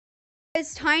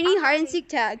It's tiny I'm hide and ready. seek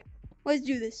tag. Let's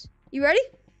do this. You ready?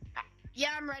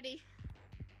 Yeah, I'm ready.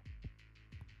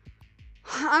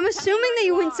 I'm assuming where that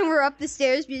you you went are. somewhere up the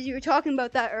stairs because you were talking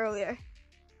about that earlier.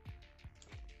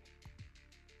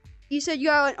 You said you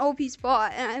got an OP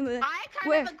spot, and I'm like, I kind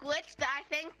where? of a glitch that I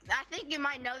think you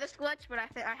might know this glitch, but I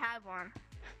think I have one.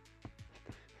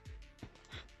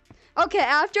 Okay,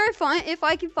 after if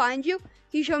I can find you, can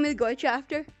you show me the glitch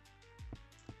after?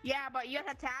 Yeah, but you have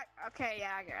to attack. Okay,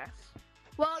 yeah, I guess.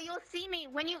 Well, you'll see me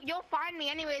when you'll find me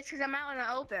anyways because I'm out in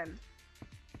the open.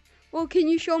 Well, can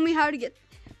you show me how to get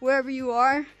wherever you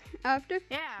are after?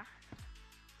 Yeah.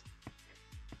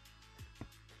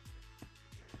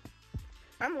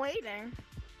 I'm waiting.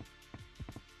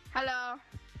 Hello.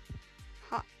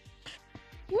 Huh.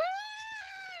 Woo!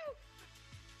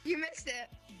 You missed it.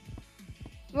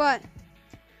 What?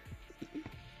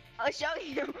 I'll show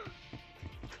you.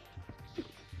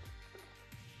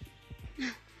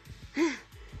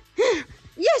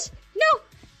 Yes! No!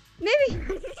 Maybe!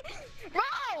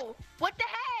 Bro! What the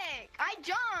heck? I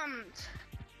jumped.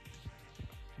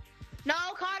 No,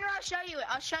 Connor, I'll show you it.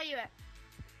 I'll show you it.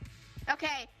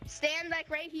 Okay, stand like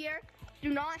right here. Do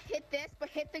not hit this, but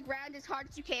hit the ground as hard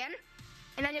as you can.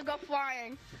 And then you'll go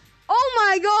flying. Oh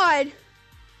my god!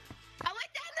 I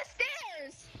went down the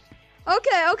stairs!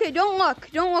 Okay, don't look.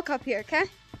 Don't look up here, okay?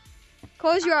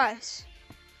 Close your eyes.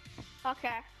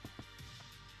 Okay.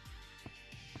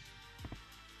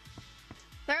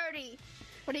 30,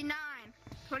 29,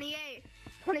 28,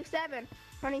 27,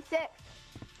 26,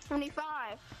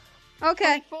 25,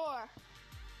 Okay. 24.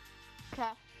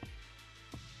 Okay.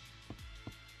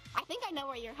 I think I know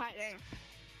where you're hiding.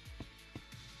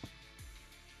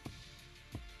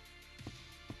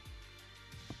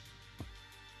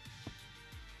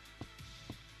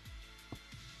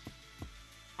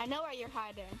 I know where you're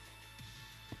hiding.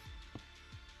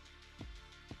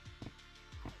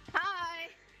 Hi!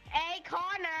 Hey,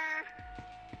 Connor!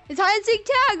 It's hide and seek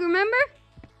tag, remember?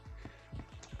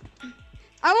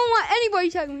 I won't want anybody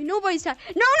tagging me. Nobody's tagging.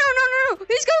 No!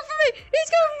 He's coming for me! He's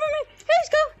coming for me! He's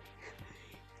coming!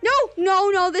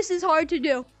 No, this is hard to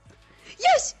do.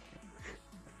 Yes!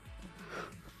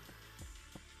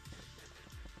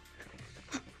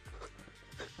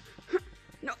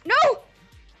 No!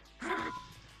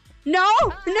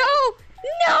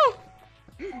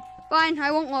 Fine,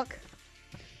 I won't look.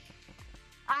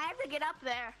 I have to get up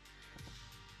there.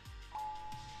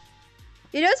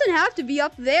 It doesn't have to be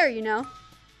up there, you know.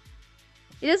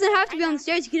 It doesn't have to be on the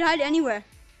stairs. You can hide anywhere.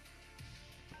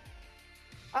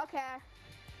 Okay.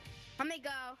 Let me go.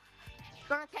 It's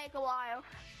gonna take a while.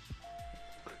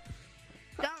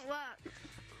 Don't look.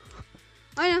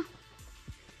 I know.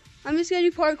 I'm just gonna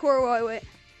do parkour while I wait.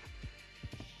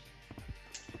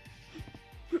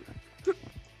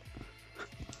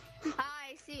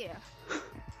 Hi, I see you.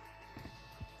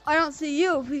 I don't see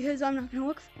you because I'm not gonna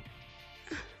look.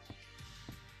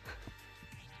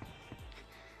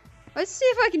 Let's see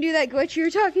if I can do that glitch you were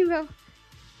talking about.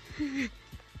 I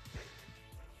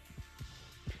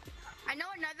know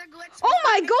another glitch. Oh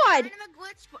my It's god! kind of a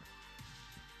glitch, but...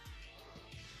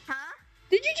 Huh?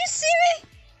 Did you just see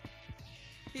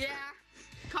me? Yeah.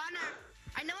 Connor,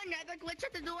 I know another glitch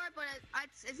at the door, but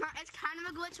it's not. It's kind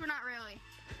of a glitch, but not really.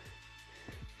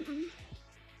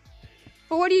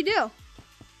 But what do you do?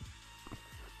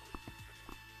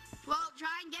 Well,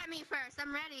 try and get me first.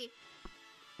 I'm ready.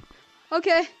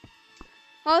 Okay.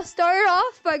 I'll start it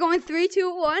off by going 3,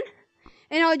 2, 1,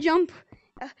 and I'll jump.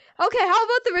 Okay, how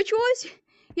about the ritual is?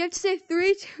 You have to say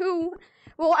 3, 2.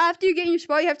 Well, after you get in your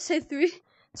spot, you have to say 3,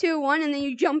 2, 1, and then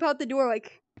you jump out the door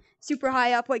like super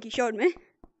high up, like you showed me.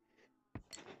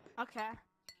 Okay.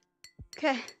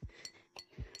 Okay.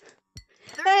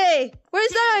 Hey, what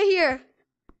is that I hear?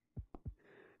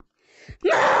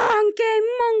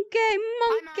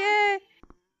 Monkey.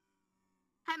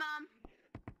 Hi, Mom.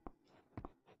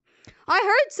 I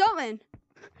heard something.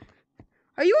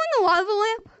 Are you in the lava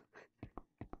lamp?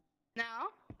 No.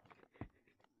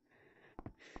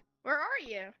 Where are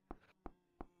you?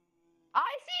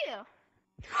 I see you.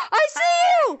 I see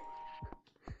you!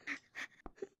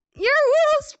 You're a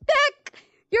little speck.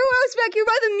 You're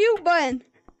by the mute button.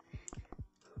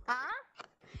 Huh?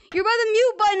 You're by the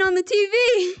mute button on the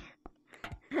TV.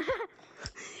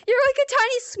 You're like a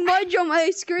tiny smudge on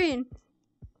my screen.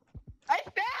 I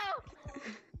fell.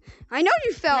 I know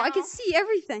you fell. No. I can see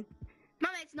everything.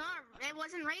 Mom, it's not. It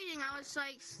wasn't raining. I was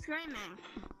like screaming.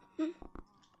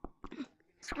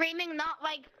 Screaming, not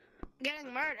like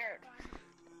getting murdered.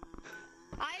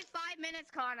 I have 5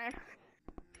 minutes, Connor.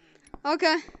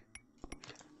 Okay.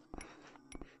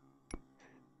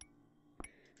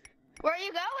 Where are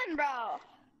you going, bro?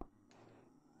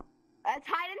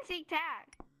 hide and seek tag.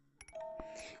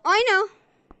 I know.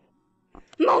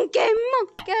 Monkey,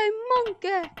 monkey,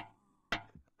 monkey.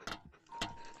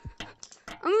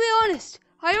 I'm gonna be honest.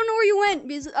 I don't know where you went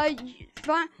because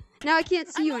now I can't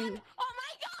see you anymore. Oh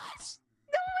my gosh!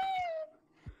 No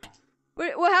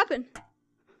way! What happened?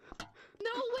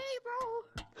 No way, bro.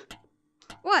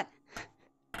 What?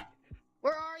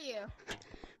 Where are you?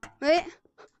 Wait.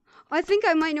 I think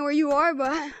I might know where you are,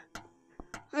 but I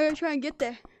gotta try and get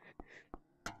there.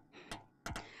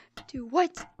 Dude,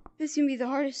 what? This is gonna be the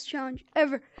hardest challenge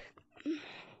ever.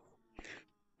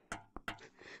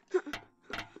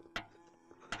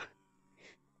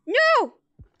 No!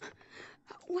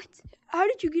 What? How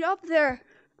did you get up there?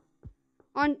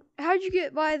 How did you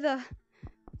get by the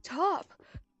top?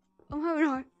 I'm having a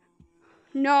hard.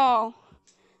 No.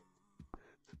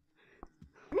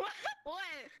 What?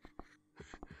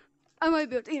 I might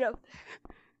be able to get up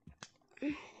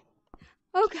there.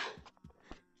 Okay.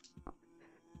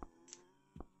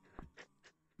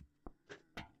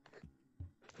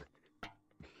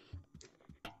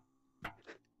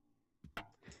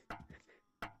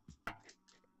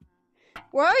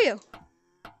 Where are you?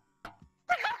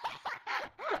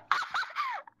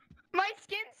 My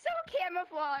skin's so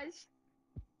camouflaged.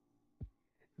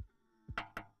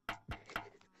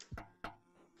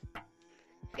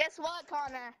 Guess what,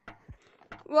 Connor?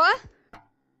 What?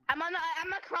 I'm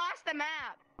across the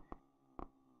map.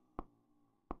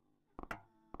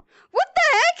 What the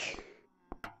heck?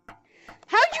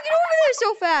 How'd you get over there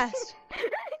so fast?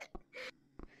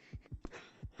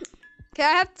 Okay,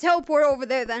 I have to teleport over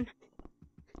there then.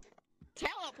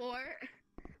 Teleport?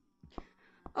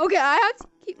 Okay, I have to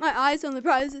keep my eyes on the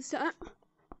prize this time.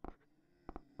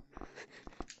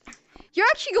 You're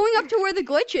actually going up to where the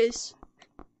glitch is.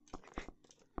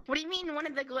 What do you mean one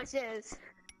of the glitches?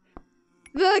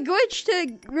 The glitch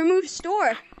to remove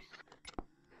store.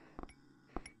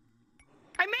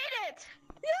 I made it!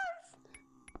 Yes!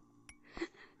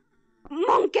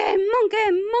 Monkey,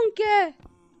 monkey, monkey.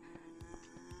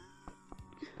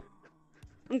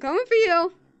 I'm coming for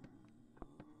you.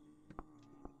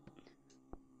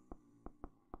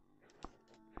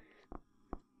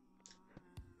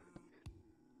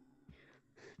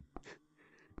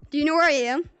 Do you know where I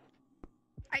am?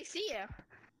 I see you.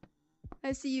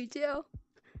 I see you too.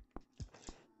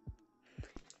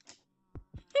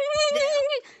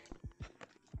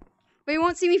 But you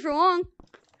won't see me for long.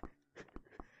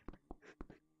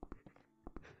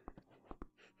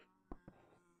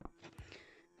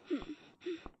 Do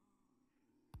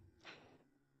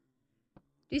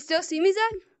you still see me,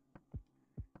 Zach?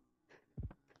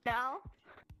 No?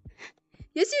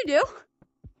 Yes, you do.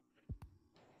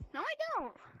 No, I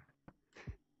don't.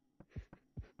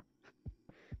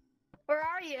 Where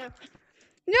are you?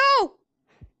 No!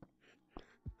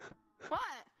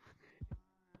 What?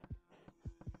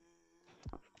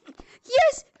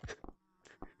 Yes!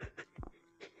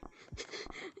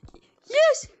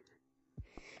 Yes!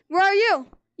 Where are you?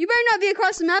 You better not be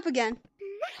across the map again.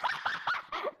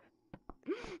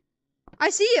 I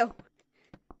see you.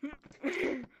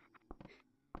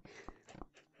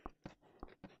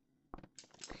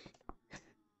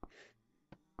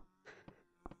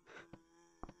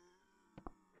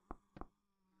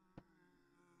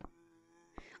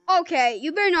 Okay,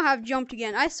 you better not have jumped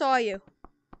again. I saw you.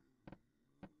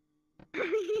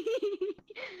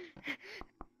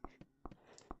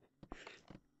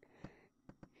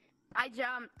 I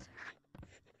jumped.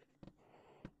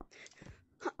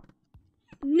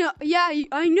 No, yeah,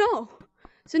 I know.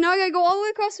 So now I gotta go all the way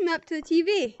across the map to the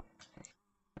TV.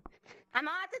 I'm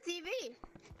not at the TV.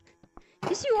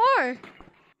 Yes, you are.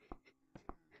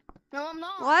 No, I'm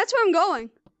not. Well, that's where I'm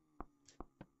going.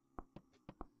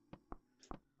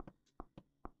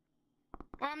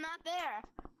 Well, I'm not there.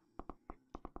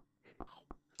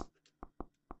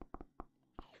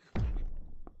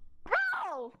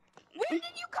 Bro! Where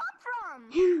did you come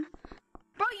from?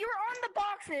 Bro, you were on the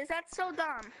boxes. That's so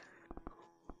dumb.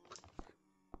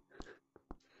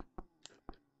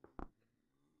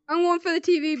 I'm going for the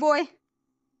TV, boy.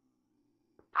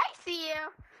 I see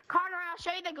you. Connor, I'll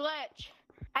show you the glitch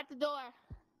at the door.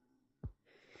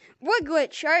 What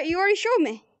glitch? You already showed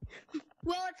me.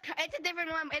 Well, it's a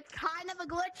different one. It's kind of a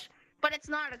glitch, but it's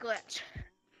not a glitch.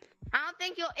 I don't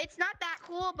think it's not that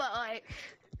cool, but like.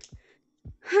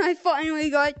 I finally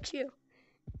got you.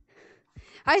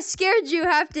 I scared you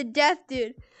half to death,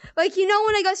 dude. Like, you know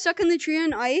when I got stuck in the tree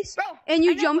on ice? Bro, and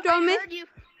you jumped on me? You.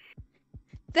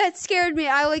 That scared me.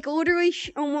 I like literally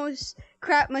almost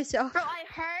crapped myself. Bro, I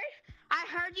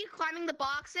heard you climbing the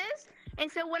boxes,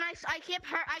 and so when I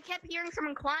kept hearing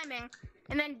someone climbing,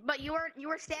 and then but you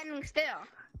were standing still.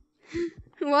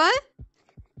 What?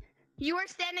 You were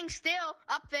standing still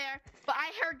up there, but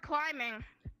I heard climbing.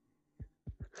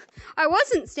 I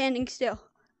wasn't standing still.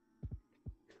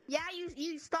 Yeah,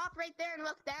 you stopped right there and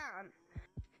looked down.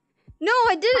 No,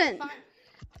 I didn't.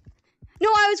 No,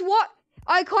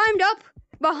 I climbed up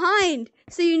behind,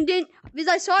 so you didn't, because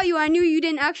I saw you, I knew you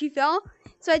didn't actually fall.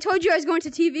 So I told you I was going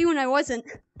to TV when I wasn't.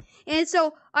 And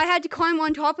so I had to climb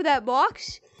on top of that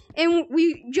box, and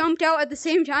we jumped out at the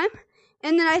same time.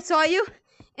 And then I saw you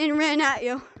and ran at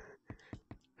you.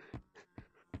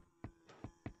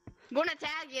 I'm gonna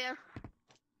tag you.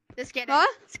 Just kidding. Huh?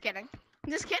 Just kidding.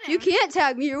 Just kidding. You can't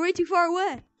tag me, you're way too far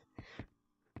away.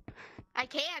 I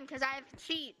can, because I have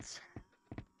cheats.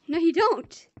 No, you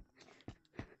don't.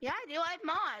 Yeah, I do. I have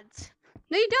mods.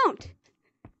 No, you don't.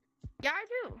 Yeah, I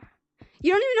do.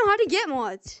 You don't even know how to get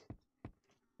mods.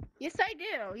 Yes, I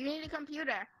do. You need a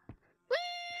computer. Whee!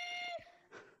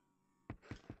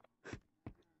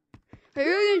 Are you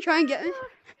really gonna try and get me?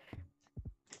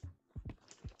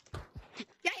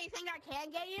 Yeah, you think I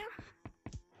can get you?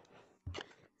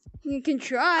 You can I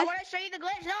try. want to show you the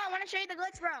glitch. No, I want to show you the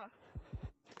glitch, bro.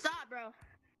 Stop, bro.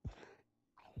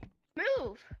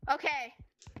 Move. Okay.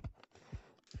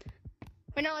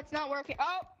 But no, it's not working.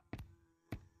 Oh.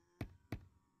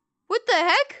 What the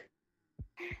heck?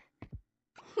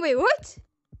 Wait, what?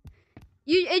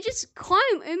 It just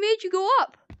climbed. It made you go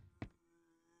up.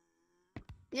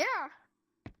 Yeah.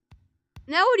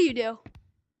 Now what do you do?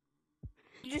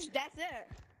 That's it.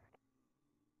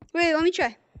 Wait, let me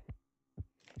try.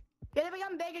 You gotta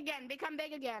become big again. Become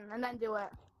big again, and then do it.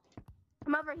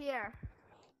 Come over here.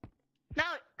 No,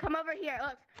 come over here.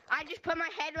 Look, I just put my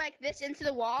head like this into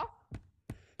the wall.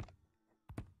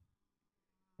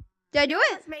 Did I do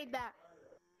it? Just made that.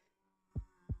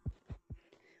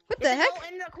 What the heck? Go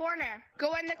in the corner.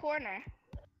 Go in the corner.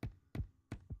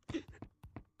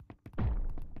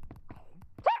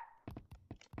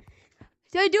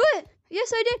 Did I do it?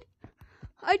 Yes, I did.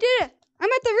 I did it. I'm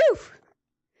at the roof.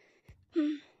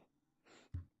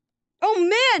 Oh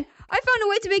man, I found a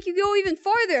way to make you go even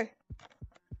farther.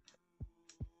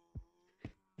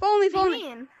 Follow me, follow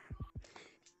me.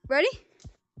 Ready?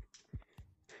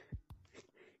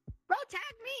 Bro, tag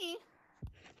me.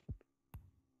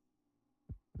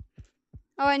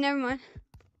 Oh, I never mind.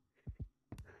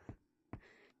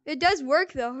 It does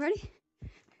work though. Ready?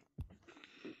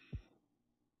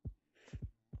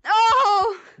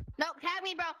 Oh! No, tag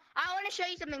me, bro. I want to show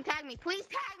you something. Tag me. Please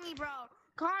tag me, bro.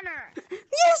 Connor.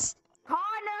 Yes!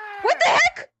 Connor! What the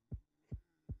heck?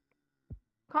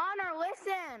 Connor,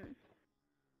 listen.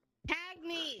 Tag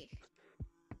me.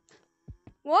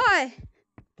 Why?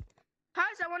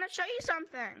 Cause I want to show you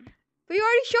something. But you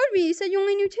already showed me. You said you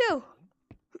only knew 2.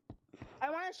 I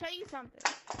want to show you something.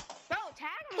 Bro, tag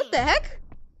me. What the heck?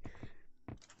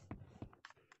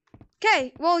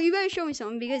 Okay, well, you better show me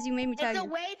something because you made me tag It's a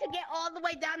you. way to get all the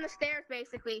way down the stairs,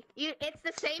 basically. It's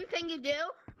the same thing you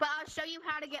do, but I'll show you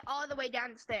how to get all the way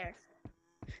down the stairs.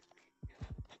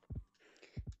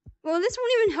 Well, this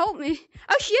won't even help me.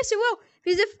 Oh, yes, it will.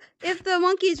 Because if the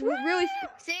monkeys were really...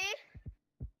 See?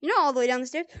 You're not all the way down the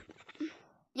stairs.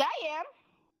 Yeah, I am.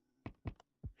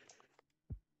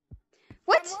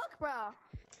 What? Come look, bro.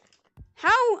 How?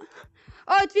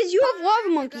 Oh, it's because you have Lava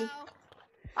Monkey.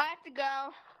 I have to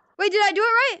go. Wait, did I do it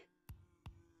right?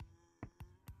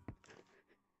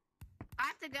 I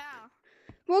have to go.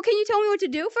 Well, can you tell me what to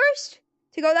do first?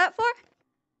 To go that far?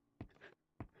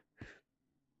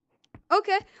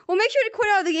 Okay. Well, make sure to quit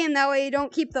out of the game. That way you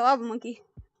don't keep the Lava Monkey.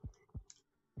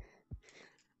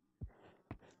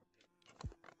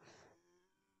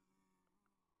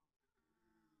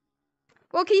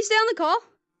 Well, can you stay on the call?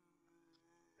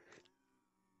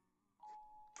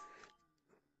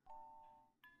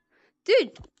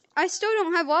 Dude, I still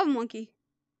don't have Lava Monkey.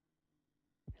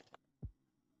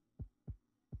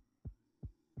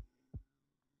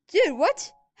 Dude,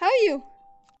 what? How are you?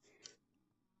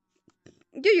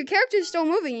 Dude, your character's still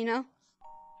moving, you know.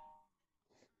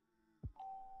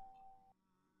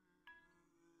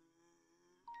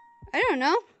 I don't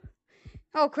know.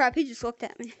 Oh crap, he just looked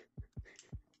at me.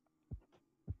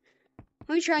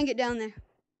 Let me try and get down there.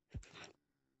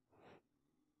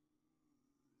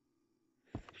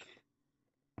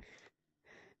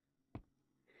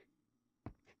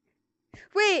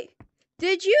 Wait,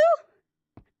 did you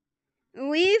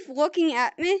leave looking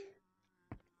at me?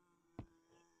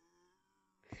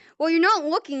 Well, you're not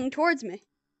looking towards me.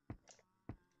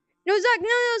 No, Zach,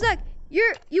 no, Zach.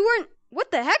 You weren't,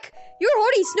 what the heck? You were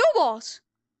holding snowballs.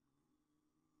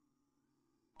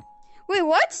 Wait,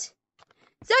 what?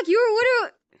 Zach,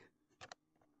 you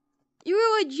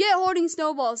were legit holding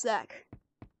snowballs, Zach.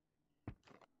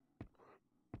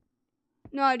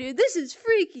 No, dude, this is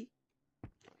freaky.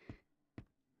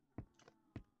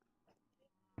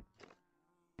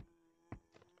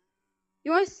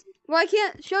 You want? Well, I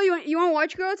can't show you. You want to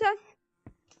watch Gorilla Tag?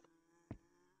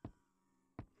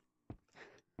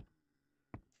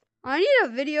 I need a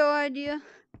video idea.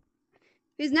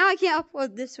 Because now I can't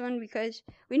upload this one because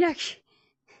we next.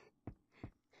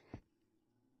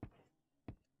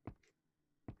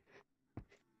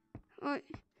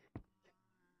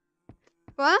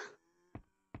 What?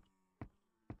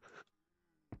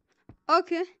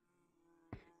 Okay.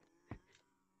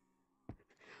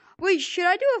 Wait, should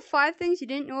I do a 5 things you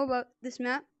didn't know about this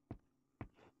map?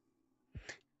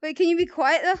 Wait, can you be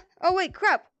quiet though? Oh wait,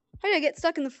 crap. How did I get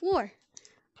stuck in the floor?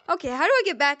 Okay, how do I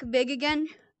get back big again?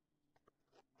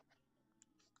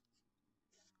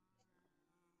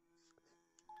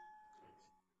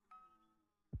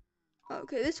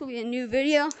 Okay, this will be a new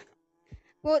video.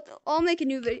 Well, I'll make a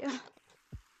new video.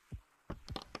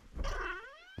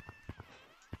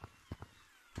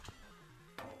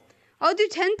 I'll do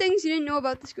 10 things you didn't know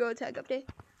about this Gorilla Tag update.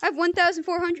 I have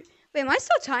 1,400. Wait, am I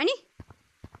still tiny?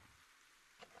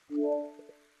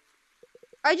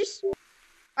 I just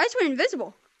went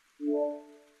invisible.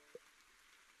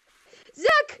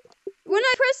 Zach! When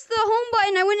I pressed the home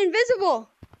button, I went invisible.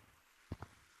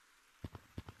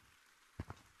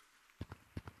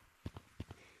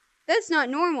 That's not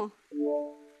normal.